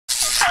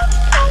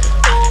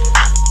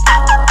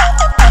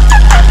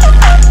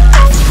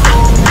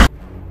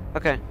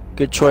Okay.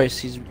 Good choice.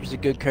 He's a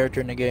good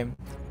character in the game.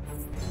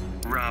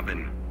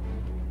 Robin.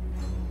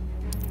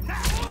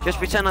 Just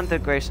pretend I'm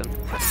Dick Grayson.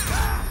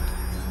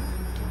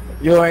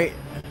 You're right.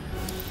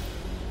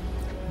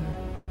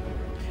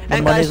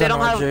 And guys, they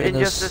don't have RJ in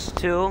this. Injustice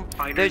 2.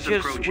 They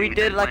just we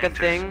did like a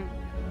thing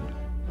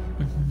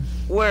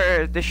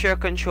where they share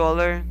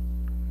controller,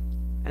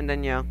 and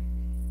then yeah.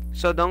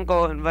 So don't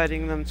go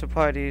inviting them to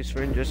parties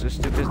for Injustice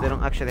 2 because they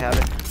don't actually have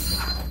it.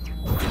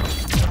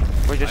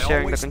 We're just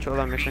sharing the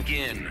controller mission.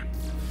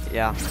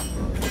 Yeah.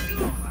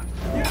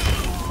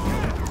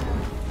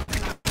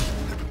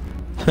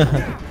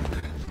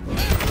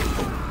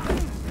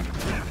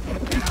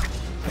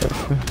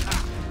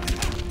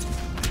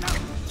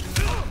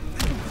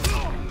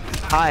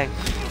 Hi.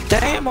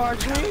 Damn,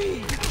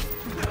 RJ!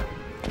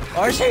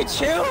 RJ,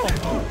 chill!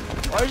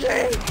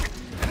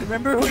 RJ!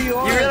 Remember who you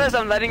are! You realize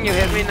I'm letting you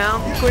hit me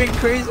now? You're going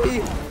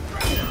crazy!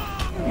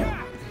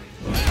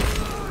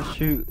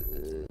 Shoot.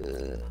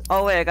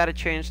 Oh wait, I gotta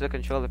change the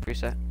controller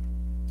preset.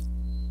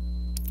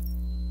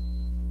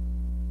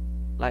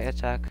 Light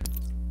attack.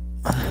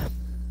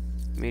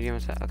 Medium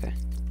attack, okay.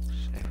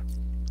 Save.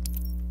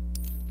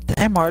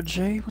 Damn,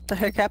 RJ, what the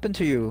heck happened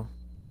to you?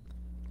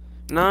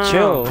 No,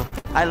 Chill. no.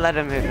 I let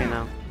him hit me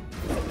now.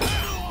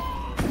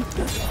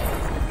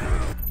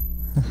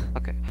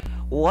 Okay.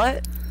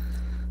 What?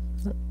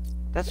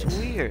 That's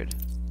weird.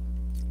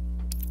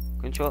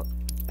 Control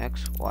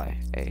X, Y,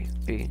 A,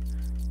 B.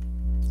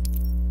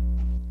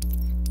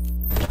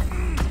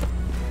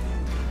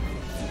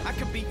 I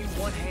could beat you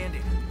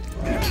one-handed.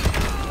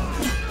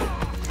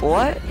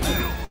 What?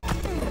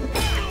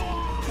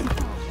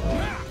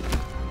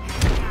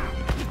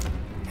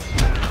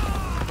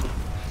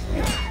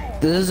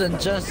 This is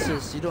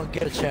injustice, you don't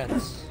get a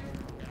chance.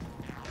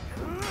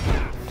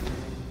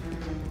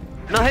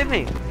 No, hit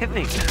me! Hit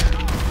me!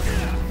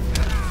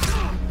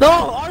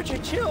 No,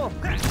 RJ, chill!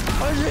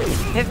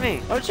 RJ! Hit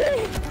me!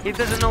 RJ! He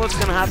doesn't know what's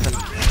gonna happen.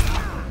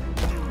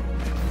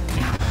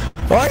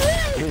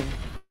 RJ!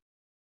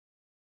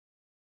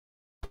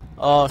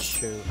 Oh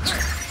shoot.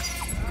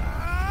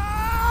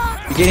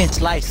 You're getting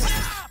sliced.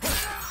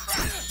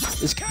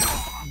 It's,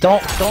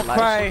 don't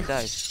cry.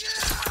 Dice.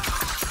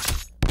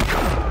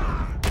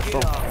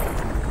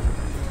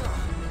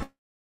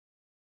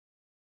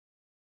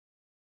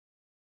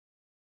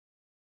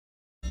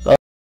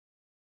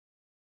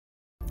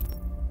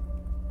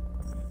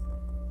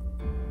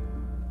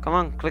 Come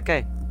on, click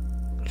A.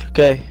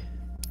 Okay.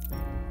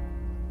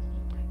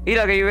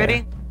 Edogg, are you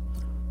ready?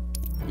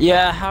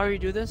 Yeah, how do you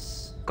do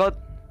this? Go.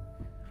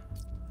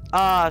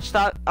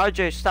 Stop,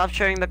 RJ, stop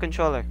sharing the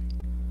controller.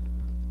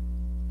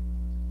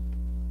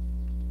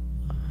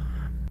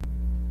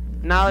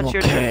 Now it's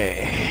your turn.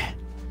 Okay.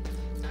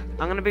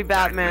 I'm gonna be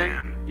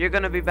Batman. You're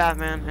gonna be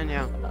Batman, and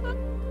yeah.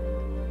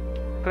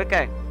 Click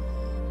A.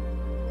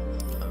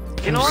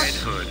 You know Red what?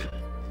 Hood.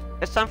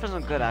 It's time for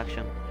some good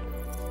action.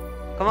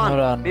 Come Hold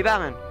on, on. be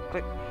Batman.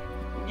 Click.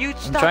 You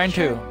stop. I'm trying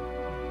sharing. to.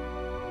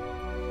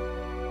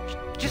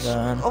 Just. Hold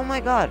on. Oh my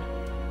God.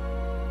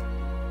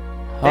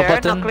 How There,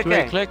 about now then click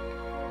click, A. click?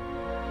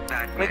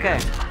 Click A.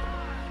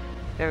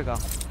 There we go.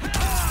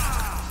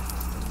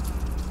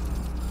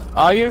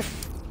 Are you?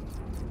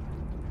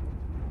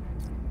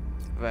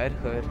 Red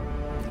Hood.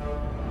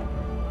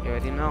 You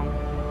already know.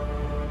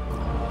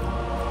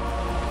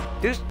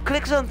 Just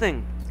click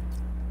something.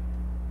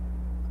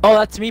 Oh,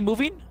 that's me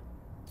moving?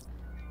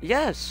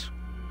 Yes.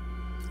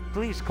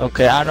 Please click.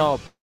 Okay, I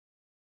know.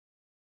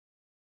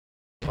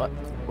 What?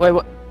 Wait,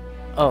 what?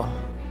 Oh.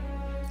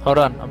 Hold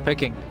on, I'm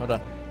picking. Hold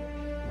on.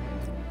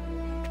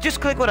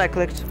 Just click what I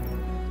clicked.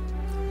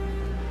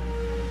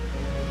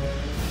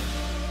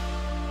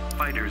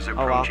 Fighters wow.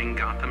 approaching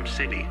Gotham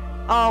City.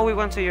 Oh, we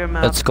went to your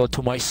map. Let's go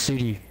to my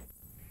city.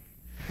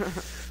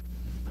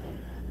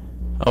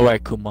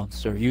 Alright, cool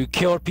monster. You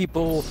killed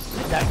people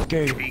in that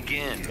game.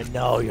 Begin. And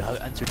now you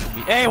have answered to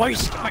me. Hey, why are you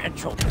stealing my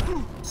intro?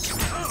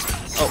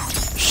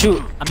 Oh,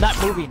 shoot. I'm not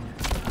moving.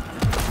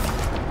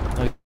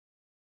 Okay.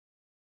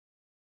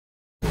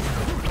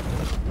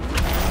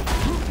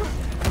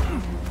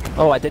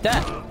 Oh, I did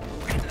that.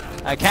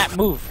 I can't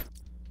move.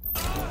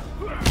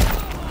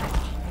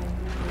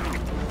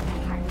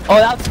 Oh,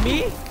 that's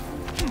me?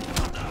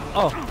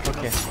 Oh,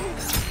 okay.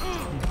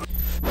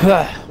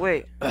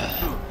 Wait.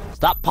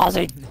 Stop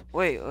pausing.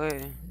 Wait.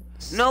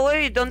 No,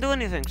 wait, don't do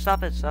anything.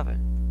 Stop it.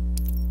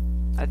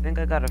 I think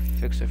I gotta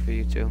fix it for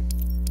you too.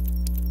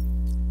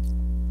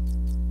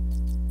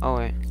 Oh,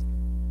 wait.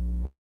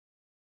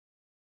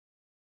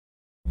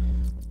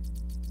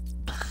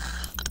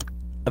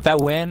 If I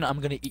win, I'm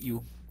gonna eat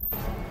you.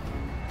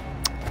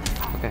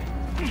 Okay.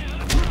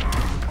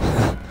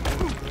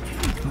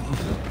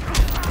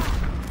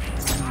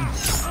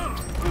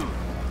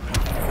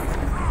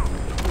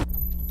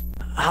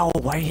 Ow,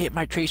 why hit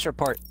my tracer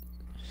part?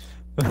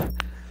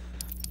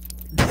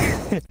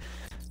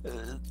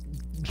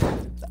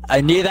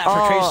 I need that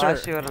for tracer. I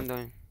see what I'm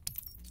doing.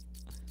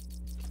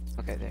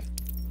 Okay, there.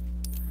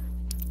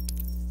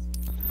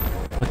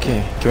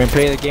 Okay, can we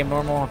play the game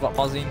normal without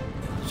pausing?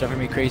 It's driving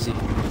me crazy.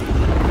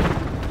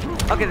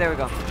 Okay, there we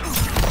go.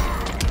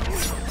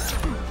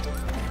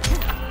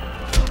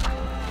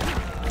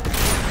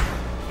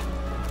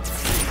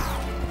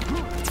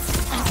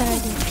 can I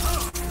do?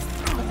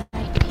 Can I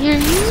hear you?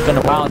 It's been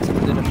a while since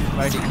we did a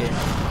fighting game.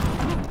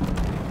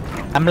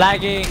 I'm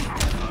lagging.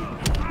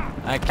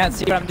 I can't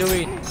see what I'm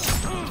doing.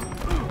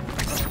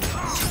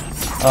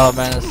 Oh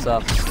man, this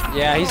sucks.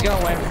 Yeah, he's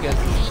gonna win because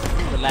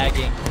the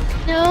lagging.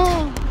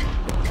 No.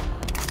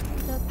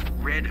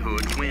 Red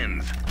Hood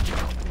wins.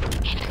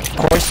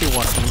 Of course he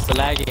won. He's the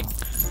lagging.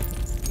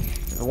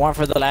 If it weren't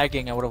for the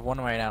lagging, I would have won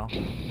right now.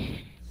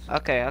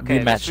 Okay,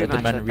 okay. let's Rematch. I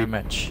demand a then.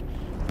 rematch.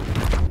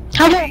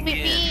 How about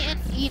me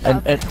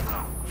and Edogg?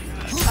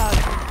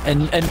 No,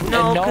 and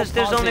because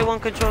there's only pausing. one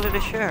controller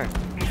to share.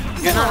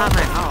 You're not at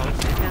my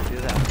house. You can't do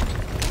that.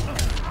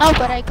 Oh,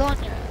 but I go on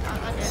there.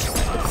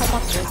 The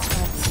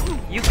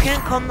commander. You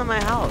can't come to my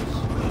house.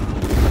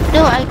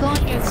 No, I go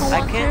on your commander.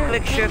 I can't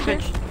click share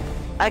picture.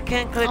 I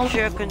can't click Oh.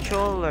 share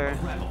controller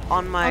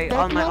on my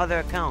other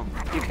account.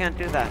 You can't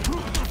do that.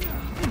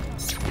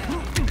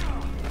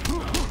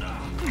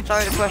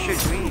 Sorry to crush your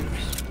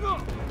dreams.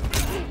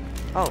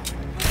 Oh,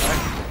 sorry.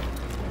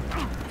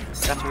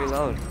 Got to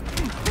reload.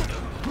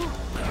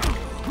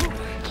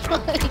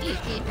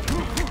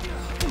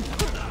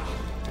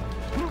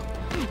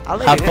 I'll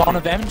let I'm you hit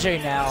fond me. of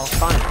MJ now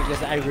Fine.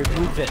 because I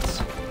remove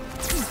it.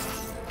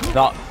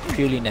 Not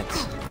peeling it.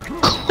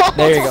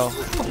 There you go.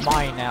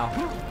 Mine now.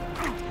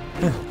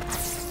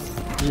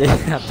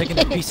 Yeah, I'm taking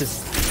the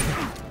pieces.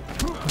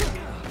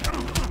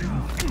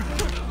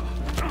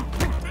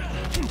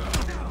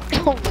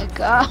 Oh my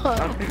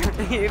god.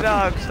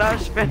 Edogg, stop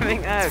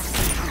spamming X.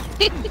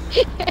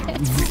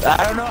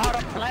 I don't know how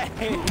to play.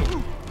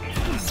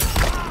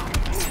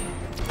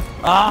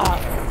 Ah!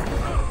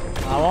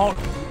 I won't.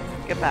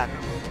 Get back.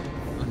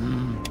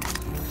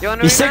 You want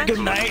to You said rematch? good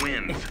night.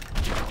 Wins.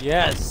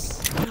 Yes.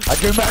 I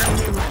do my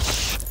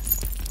rematch.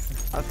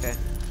 Okay.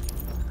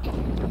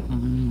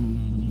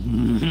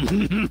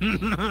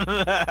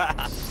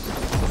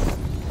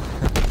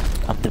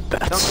 I'm the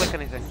best. Don't click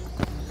anything.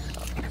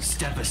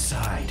 Step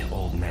aside,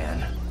 old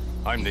man.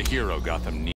 I'm the hero Gotham needs.